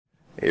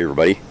Hey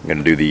everybody, I'm going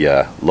to do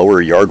the lower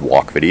yard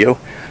walk video.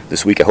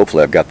 This week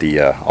hopefully I've got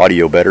the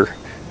audio better,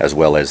 as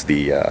well as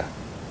the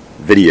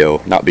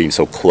video not being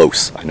so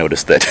close. I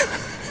noticed that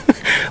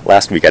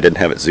last week I didn't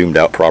have it zoomed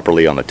out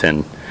properly on the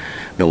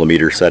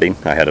 10mm setting.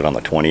 I had it on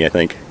the 20, I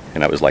think,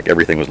 and I was like,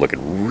 everything was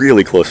looking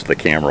really close to the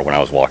camera when I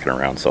was walking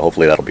around, so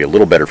hopefully that'll be a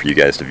little better for you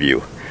guys to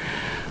view.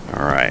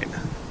 Alright,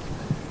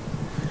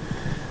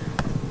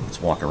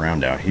 let's walk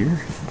around out here.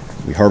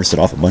 We harvested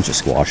off a bunch of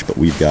squash, but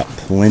we've got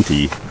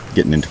plenty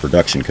getting into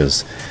production,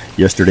 because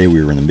yesterday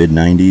we were in the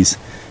mid-90s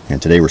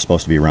and today we're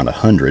supposed to be around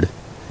 100,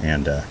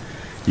 and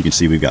you can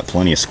see we've got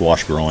plenty of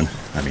squash growing.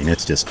 I mean,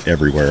 it's just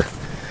everywhere.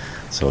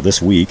 So this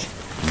week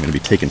I'm going to be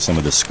taking some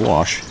of this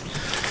squash,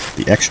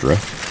 the extra,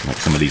 like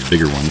some of these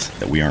bigger ones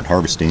that we aren't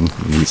harvesting.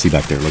 And you can see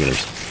back there, look at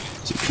there's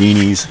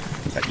zucchinis,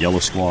 we've got yellow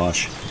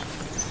squash,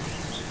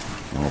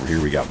 and over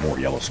here we got more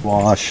yellow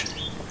squash,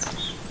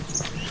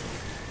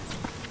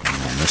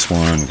 and on this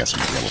one we got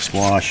some more yellow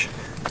squash.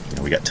 You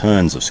know, we got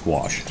tons of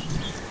squash.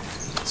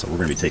 So we're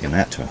going to be taking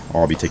that to,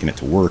 or I'll be taking it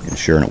to work and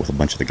sharing it with a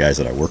bunch of the guys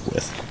that I work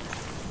with.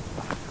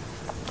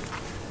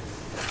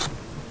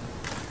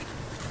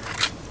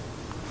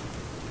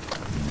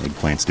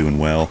 Eggplant's doing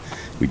well.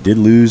 We did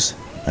lose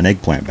an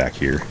eggplant back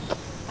here,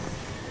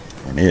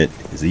 and it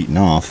is eaten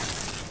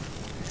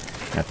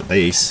off at the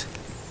base.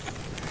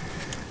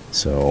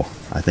 So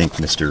I think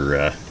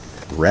Mr.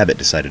 Rabbit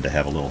decided to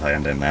have a little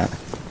hand in that.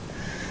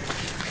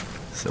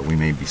 So we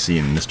may be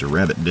seeing Mr.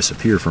 Rabbit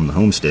disappear from the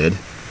homestead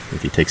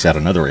if he takes out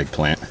another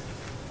eggplant.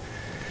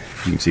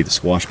 You can see the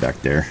squash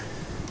back there.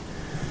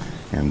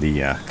 And the,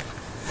 yeah,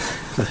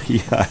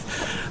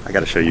 I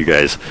gotta show you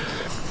guys.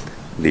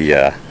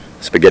 The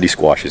spaghetti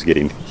squash is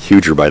getting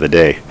huger by the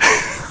day.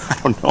 I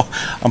don't know.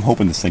 I'm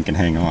hoping this thing can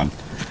hang on.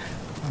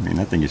 I mean,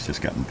 that thing has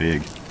just gotten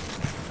big.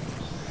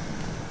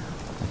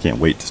 I can't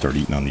wait to start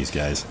eating on these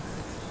guys.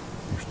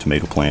 There's a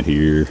tomato plant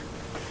here.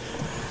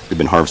 We've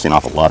been harvesting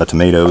off a lot of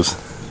tomatoes.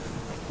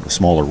 The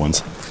smaller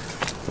ones,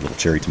 the little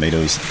cherry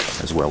tomatoes,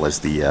 as well as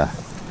the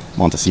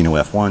Montesino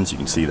F1s. You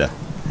can see that,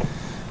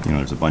 you know,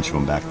 there's a bunch of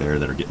them back there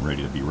that are getting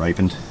ready to be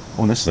ripened.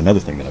 Oh, and this is another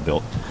thing that I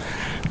built,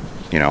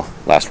 you know,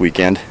 last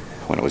weekend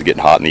when it was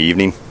getting hot in the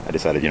evening. I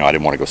decided, you know, I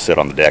didn't want to go sit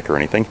on the deck or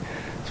anything,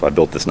 so I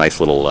built this nice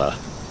little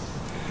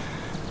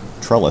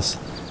trellis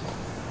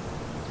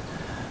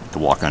to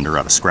walk under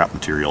out of scrap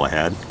material I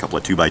had. A couple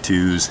of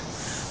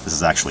 2x2s. This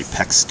is actually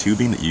PEX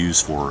tubing that you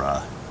use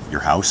for your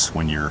house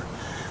when you're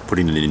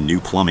putting it in new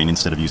plumbing.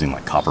 Instead of using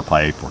like copper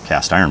pipe or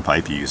cast iron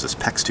pipe, you use this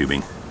PEX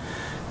tubing.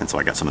 And so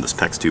I got some of this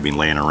PEX tubing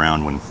laying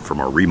around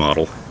from our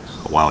remodel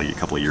a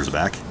couple of years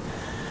back.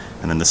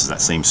 And then this is that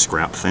same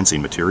scrap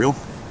fencing material.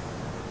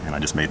 And I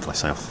just made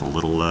myself a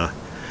little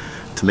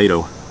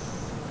tomato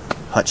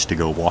hutch to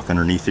go walk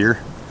underneath here,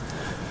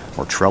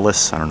 or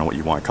trellis. I don't know what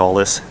you want to call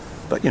this,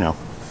 but you know,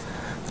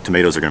 the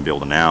tomatoes are going to be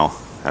able to now,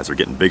 as they're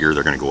getting bigger,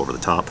 they're going to go over the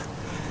top.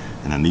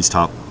 And then these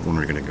top one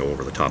are going to go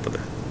over the top of the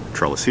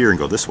trellis here and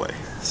go this way,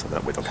 so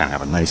that way they'll kind of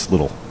have a nice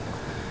little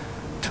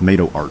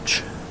tomato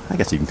arch. I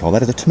guess you can call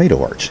that a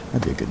tomato arch.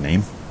 That'd be a good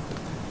name.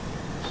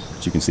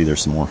 But you can see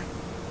there's some more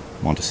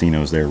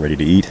Montesinos there ready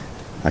to eat.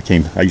 I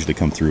usually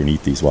come through and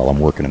eat these while I'm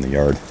working in the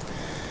yard.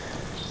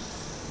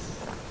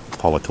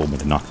 Paula told me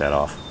to knock that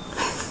off.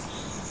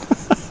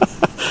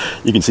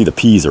 You can see the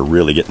peas are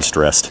really getting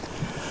stressed,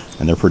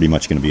 and they're pretty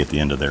much going to be at the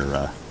end of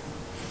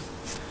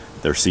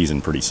their season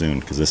pretty soon,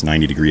 because this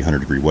 90-degree,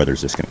 100-degree weather is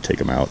just going to take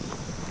them out.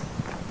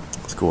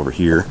 Let's go over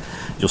here.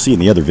 You'll see in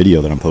the other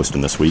video that I'm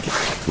posting this week,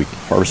 we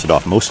harvested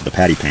off most of the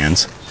patty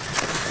pans,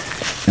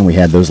 and we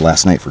had those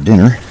last night for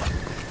dinner.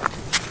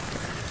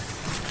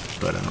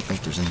 But I don't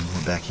think there's any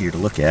more back here to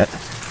look at.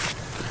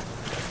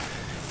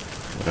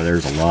 But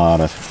there's a lot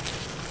of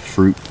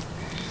fruit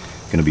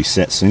going to be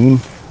set soon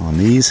on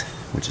these,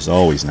 which is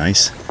always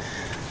nice,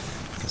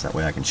 because that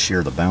way I can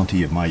share the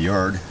bounty of my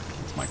yard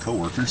with my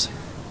coworkers.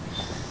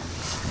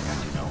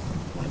 And you know,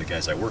 one of the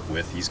guys I work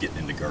with, he's getting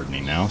into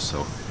gardening now,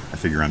 so I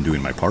figure I'm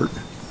doing my part.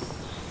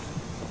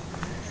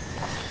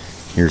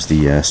 Here's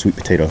the sweet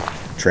potato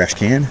trash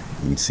can.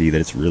 You can see that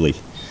it's really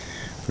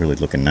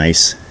looking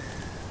nice.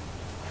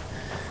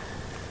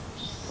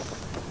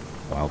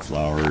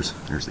 Wildflowers.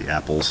 There's the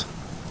apples.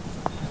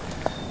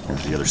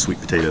 There's the other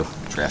sweet potato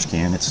trash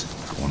can. It's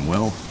going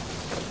well.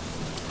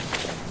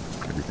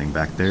 Everything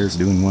back there is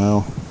doing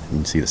well. You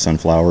can see the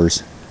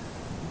sunflowers.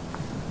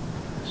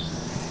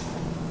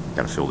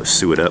 Got to fill this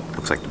suet up.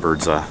 Looks like the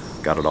birds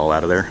got it all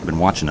out of there. I've been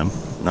watching them.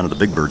 None of the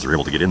big birds are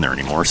able to get in there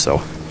anymore,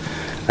 so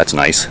that's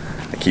nice.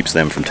 It keeps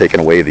them from taking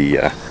away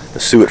the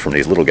suet from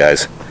these little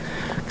guys.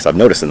 Because I've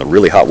noticed in the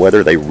really hot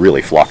weather, they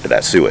really flock to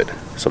that suet.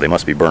 So they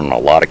must be burning a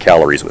lot of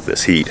calories with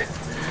this heat.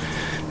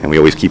 And we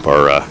always keep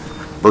our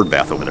bird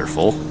bath over there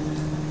full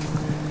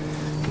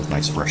with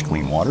nice, fresh,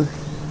 clean water.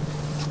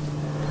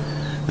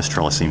 This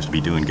trellis seems to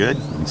be doing good.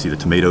 You can see the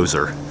tomatoes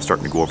are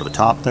starting to go over the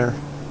top there.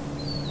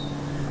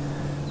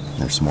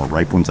 There's some more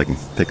ripe ones I can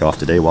pick off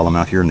today while I'm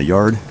out here in the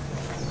yard.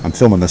 I'm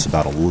filming this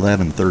about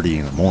 11:30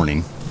 in the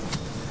morning,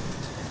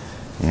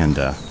 and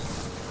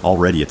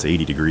already it's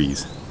 80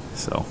 degrees,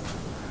 so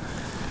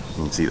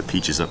You can see the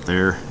peaches up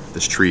there.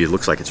 This tree, it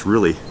looks like it's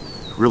really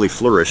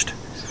flourished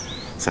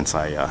since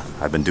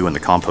I've been doing the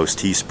compost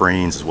tea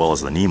sprayings as well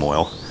as the neem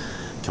oil.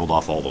 Killed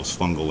off all those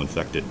fungal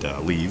infected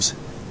leaves.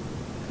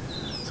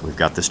 So we've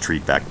got this tree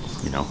back,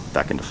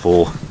 back into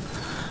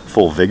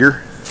full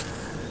vigor.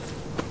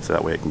 So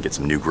that way it can get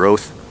some new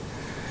growth,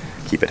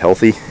 keep it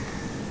healthy.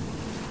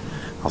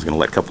 I was going to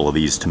let a couple of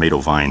these tomato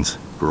vines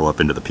grow up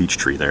into the peach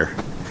tree there,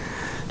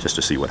 just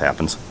to see what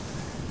happens.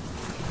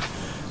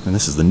 And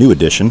this is the new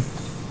addition.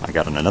 I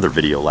got in another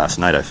video last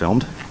night I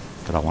filmed,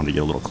 but I wanted to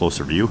get a little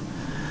closer view.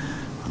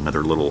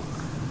 Another little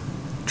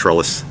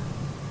trellis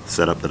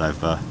setup that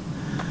I've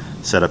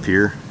set up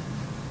here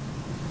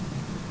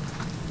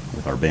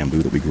with our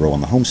bamboo that we grow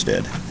on the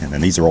homestead. And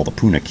then these are all the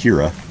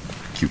Punakura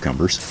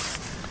cucumbers.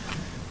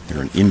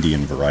 They're an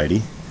Indian variety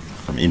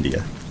from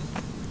India.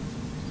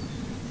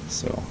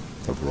 So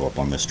they'll grow up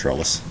on this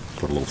trellis.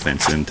 Put a little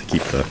fence in to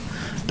keep the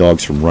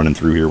dogs from running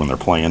through here when they're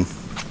playing.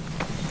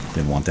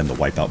 Didn't want them to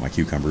wipe out my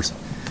cucumbers.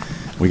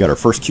 We got our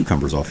first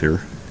cucumbers off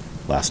here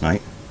last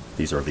night.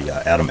 These are the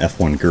Adam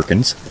F1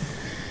 gherkins.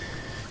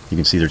 You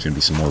can see there's going to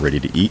be some more ready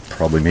to eat,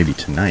 probably maybe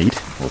tonight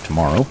or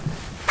tomorrow.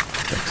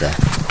 But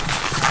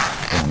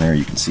down there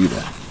you can see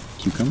the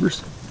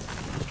cucumbers.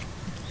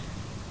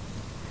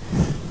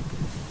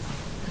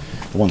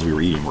 The ones we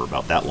were eating were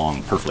about that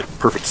long,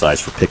 perfect size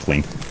for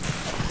pickling.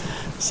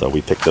 So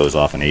we picked those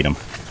off and ate them.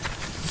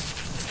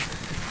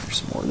 There's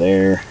some more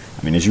there.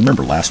 I mean, as you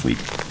remember last week,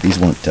 these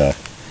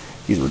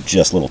were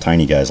just little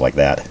tiny guys like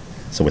that.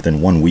 So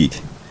within 1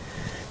 week,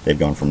 they've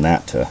gone from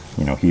that to,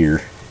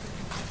 here.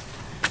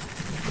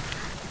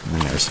 And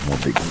then there's some more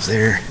big ones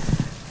there.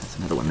 There's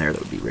another one there that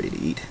would be ready to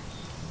eat.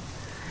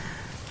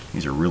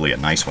 These are really a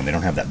nice one. They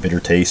don't have that bitter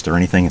taste or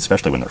anything,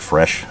 especially when they're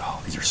fresh.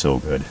 Oh, these are so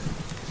good.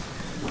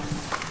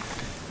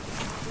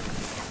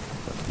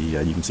 But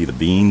you can see the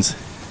beans.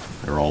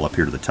 They're all up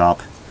here to the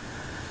top.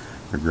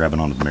 They're grabbing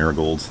onto the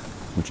marigolds,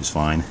 which is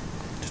fine.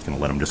 Just going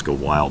to let them just go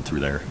wild through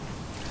there.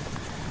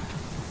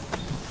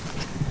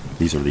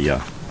 These are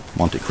the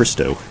Monte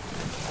Cristo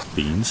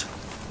beans.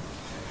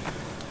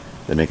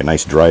 They make a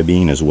nice dry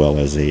bean as well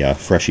as a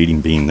fresh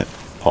eating bean that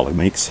Paula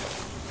makes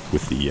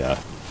with the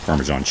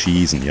Parmesan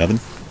cheese in the oven.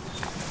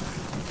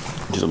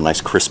 Just a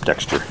nice crisp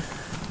texture.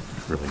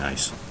 Really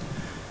nice.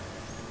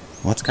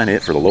 Well, that's kind of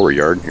it for the lower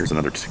yard. Here's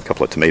another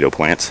couple of tomato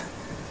plants.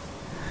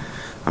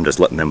 I'm just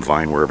letting them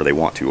vine wherever they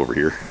want to over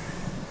here.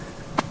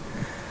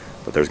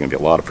 But there's going to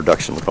be a lot of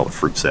production. Look at all the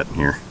fruit set in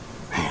here.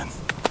 Man,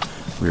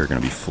 we are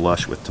going to be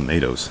flush with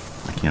tomatoes.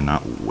 I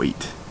cannot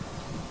wait.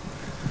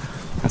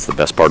 That's the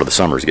best part of the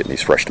summer, is getting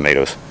these fresh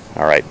tomatoes.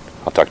 Alright,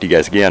 I'll talk to you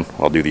guys again.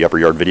 I'll do the upper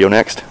yard video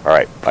next.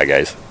 Alright, bye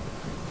guys.